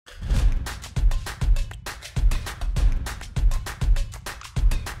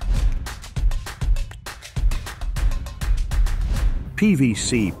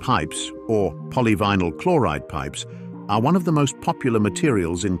PVC pipes, or polyvinyl chloride pipes, are one of the most popular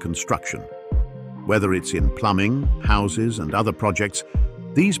materials in construction. Whether it's in plumbing, houses, and other projects,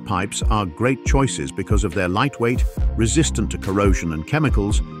 these pipes are great choices because of their lightweight, resistant to corrosion and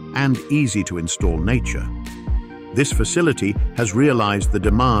chemicals, and easy to install nature. This facility has realized the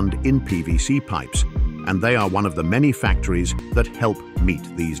demand in PVC pipes, and they are one of the many factories that help meet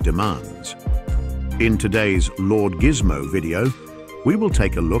these demands. In today's LORD GIZMO video, we will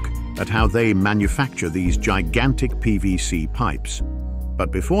take a look at how they manufacture these gigantic PVC pipes.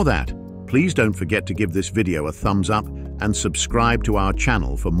 But before that, please don't forget to give this video a thumbs up and subscribe to our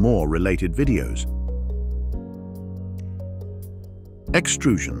channel for more related videos.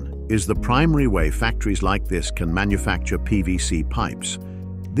 Extrusion is the primary way factories like this can manufacture PVC pipes.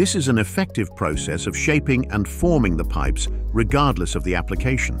 This is an effective process of shaping and forming the pipes regardless of the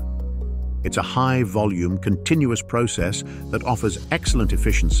application. It's a high-volume, continuous process that offers excellent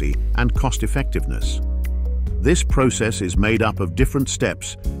efficiency and cost-effectiveness. This process is made up of different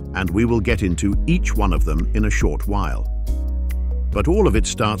steps, and we will get into each one of them in a short while. But all of it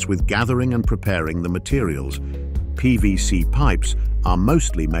starts with gathering and preparing the materials. PVC pipes are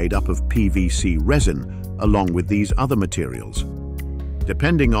mostly made up of PVC resin, along with these other materials.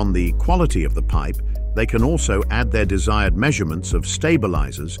 Depending on the quality of the pipe, they can also add their desired measurements of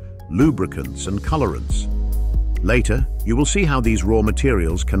stabilizers, lubricants, and colorants. Later, you will see how these raw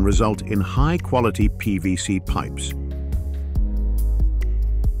materials can result in high-quality PVC pipes.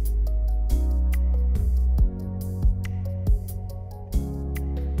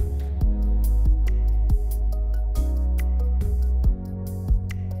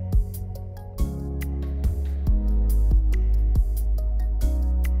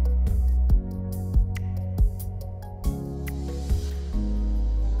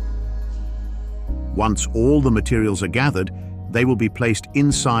 Once all the materials are gathered, they will be placed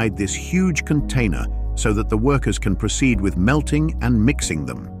inside this huge container so that the workers can proceed with melting and mixing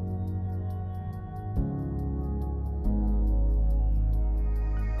them.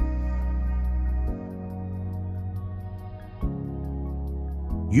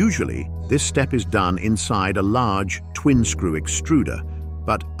 Usually, this step is done inside a large twin-screw extruder,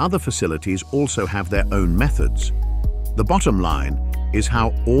 but other facilities also have their own methods. The bottom line is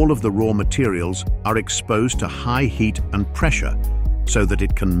how all of the raw materials are exposed to high heat and pressure so that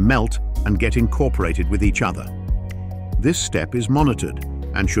it can melt and get incorporated with each other. This step is monitored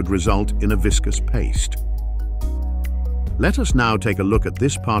and should result in a viscous paste. Let us now take a look at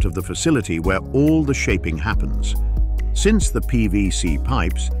this part of the facility where all the shaping happens. Since the PVC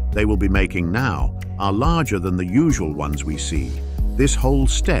pipes they will be making now are larger than the usual ones we see, this whole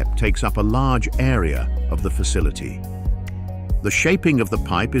step takes up a large area of the facility. The shaping of the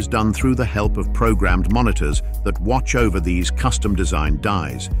pipe is done through the help of programmed monitors that watch over these custom-designed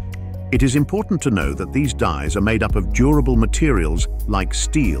dies. It is important to know that these dies are made up of durable materials like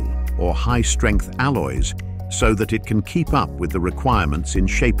steel or high-strength alloys so that it can keep up with the requirements in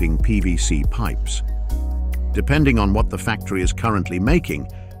shaping PVC pipes. Depending on what the factory is currently making,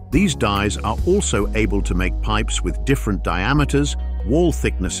 these dies are also able to make pipes with different diameters, wall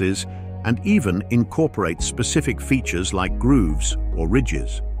thicknesses, and even incorporate specific features like grooves or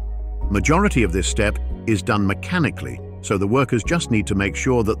ridges. Majority of this step is done mechanically, so the workers just need to make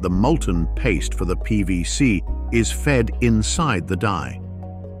sure that the molten paste for the PVC is fed inside the die.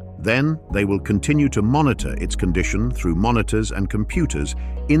 Then they will continue to monitor its condition through monitors and computers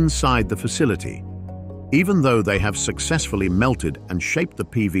inside the facility. Even though they have successfully melted and shaped the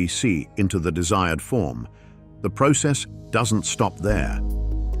PVC into the desired form, the process doesn't stop there.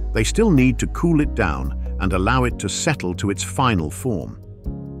 They still need to cool it down and allow it to settle to its final form.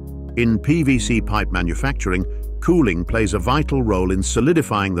 In PVC pipe manufacturing, cooling plays a vital role in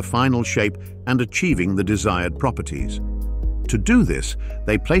solidifying the final shape and achieving the desired properties. To do this,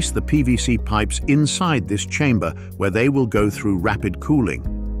 they place the PVC pipes inside this chamber where they will go through rapid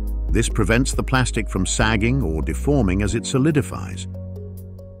cooling. This prevents the plastic from sagging or deforming as it solidifies.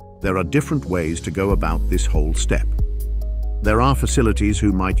 There are different ways to go about this whole step. There are facilities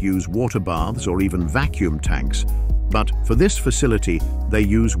who might use water baths or even vacuum tanks, but for this facility, they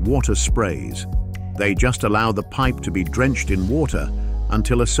use water sprays. They just allow the pipe to be drenched in water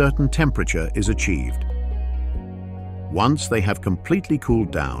until a certain temperature is achieved. Once they have completely cooled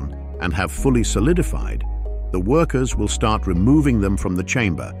down and have fully solidified, the workers will start removing them from the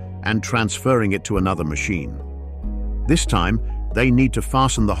chamber and transferring it to another machine. This time, they need to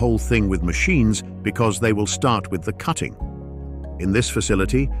fasten the whole thing with machines because they will start with the cutting. In this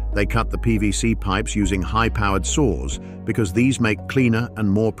facility, they cut the PVC pipes using high-powered saws because these make cleaner and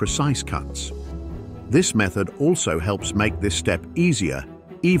more precise cuts. This method also helps make this step easier,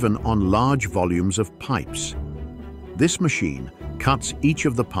 even on large volumes of pipes. This machine cuts each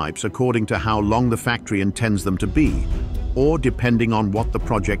of the pipes according to how long the factory intends them to be, or depending on what the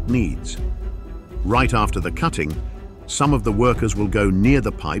project needs. Right after the cutting, some of the workers will go near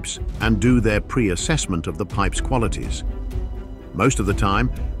the pipes and do their pre-assessment of the pipe's qualities. Most of the time,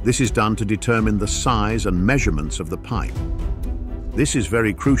 this is done to determine the size and measurements of the pipe. This is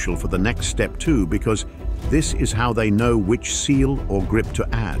very crucial for the next step too, because this is how they know which seal or grip to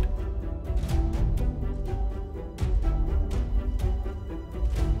add.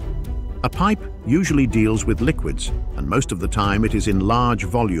 A pipe usually deals with liquids, and most of the time it is in large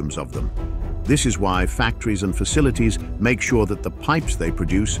volumes of them. This is why factories and facilities make sure that the pipes they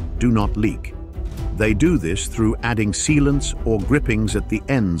produce do not leak. They do this through adding sealants or grippings at the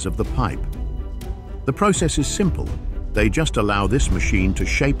ends of the pipe. The process is simple. They just allow this machine to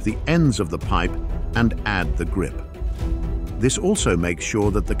shape the ends of the pipe and add the grip. This also makes sure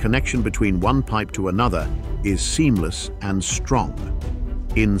that the connection between one pipe to another is seamless and strong.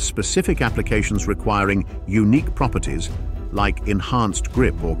 In specific applications requiring unique properties, like enhanced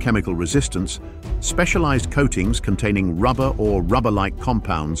grip or chemical resistance, specialized coatings containing rubber or rubber-like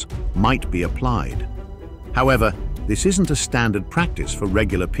compounds might be applied. However, this isn't a standard practice for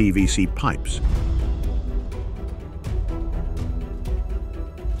regular PVC pipes.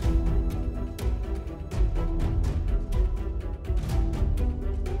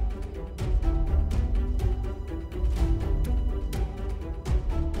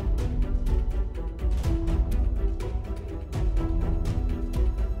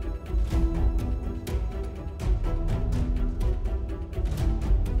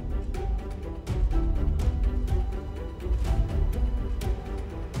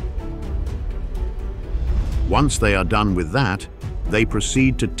 Once they are done with that, they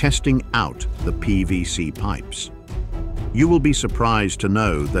proceed to testing out the PVC pipes. You will be surprised to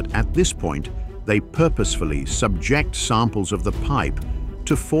know that at this point, they purposefully subject samples of the pipe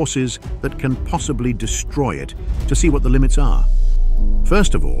to forces that can possibly destroy it to see what the limits are.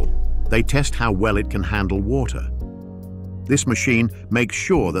 First of all, they test how well it can handle water. This machine makes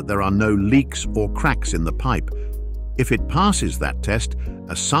sure that there are no leaks or cracks in the pipe. If it passes that test,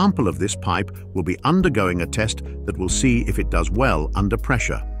 a sample of this pipe will be undergoing a test that will see if it does well under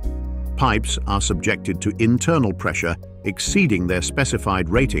pressure. Pipes are subjected to internal pressure exceeding their specified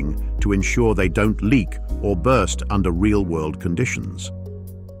rating to ensure they don't leak or burst under real-world conditions.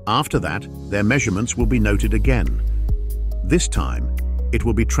 After that, their measurements will be noted again. This time, it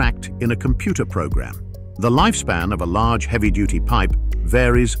will be tracked in a computer program. The lifespan of a large heavy-duty pipe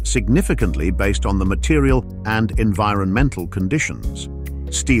varies significantly based on the material and environmental conditions.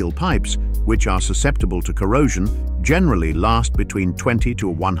 Steel pipes, which are susceptible to corrosion, generally last between 20 to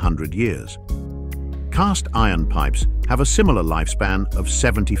 100 years. Cast iron pipes have a similar lifespan of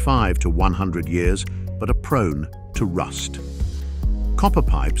 75 to 100 years, but are prone to rust. Copper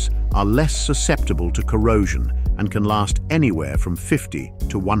pipes are less susceptible to corrosion and can last anywhere from 50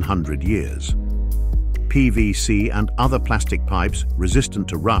 to 100 years. PVC and other plastic pipes resistant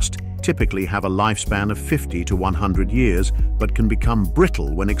to rust typically have a lifespan of 50 to 100 years, but can become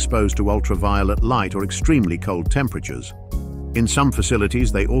brittle when exposed to ultraviolet light or extremely cold temperatures. In some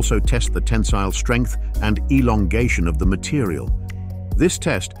facilities, they also test the tensile strength and elongation of the material. This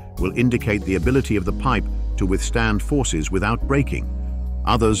test will indicate the ability of the pipe to withstand forces without breaking.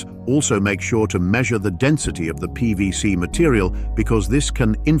 Others also make sure to measure the density of the PVC material because this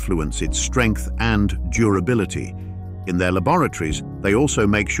can influence its strength and durability. In their laboratories, they also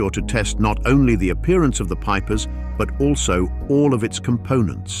make sure to test not only the appearance of the pipers, but also all of its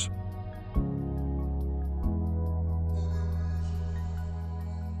components.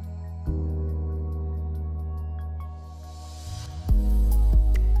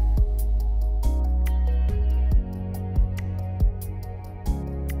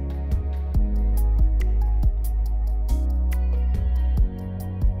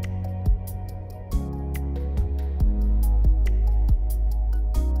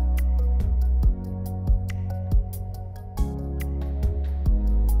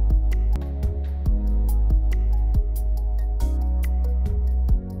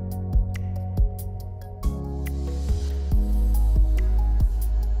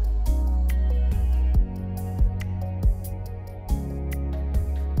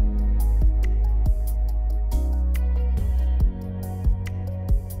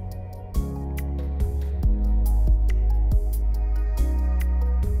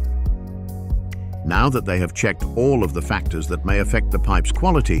 Now that they have checked all of the factors that may affect the pipe's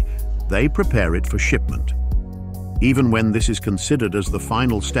quality, they prepare it for shipment. Even when this is considered as the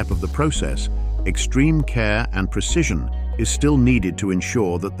final step of the process, extreme care and precision is still needed to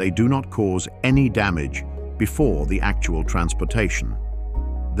ensure that they do not cause any damage before the actual transportation.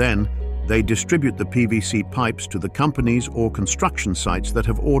 Then, they distribute the PVC pipes to the companies or construction sites that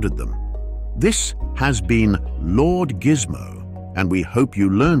have ordered them. This has been Lord Gizmo, and we hope you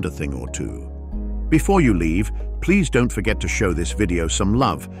learned a thing or two. Before you leave, please don't forget to show this video some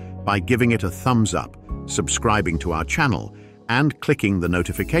love by giving it a thumbs up, subscribing to our channel, and clicking the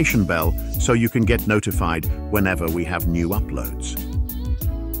notification bell so you can get notified whenever we have new uploads.